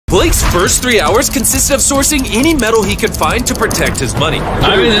Blake's first 3 hours consisted of sourcing any metal he could find to protect his money.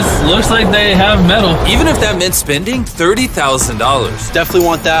 I mean, this looks like they have metal. Even if that meant spending $30,000. Definitely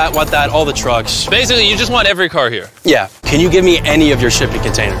want that, all the trucks. Basically, you just want every car here. Yeah. Can you give me any of your shipping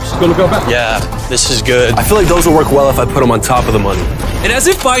containers? Gonna go back. Yeah, this is good. I feel like those will work well if I put them on top of the money. And as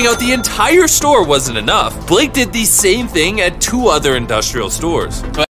if buying out the entire store wasn't enough, Blake did the same thing at 2 other industrial stores.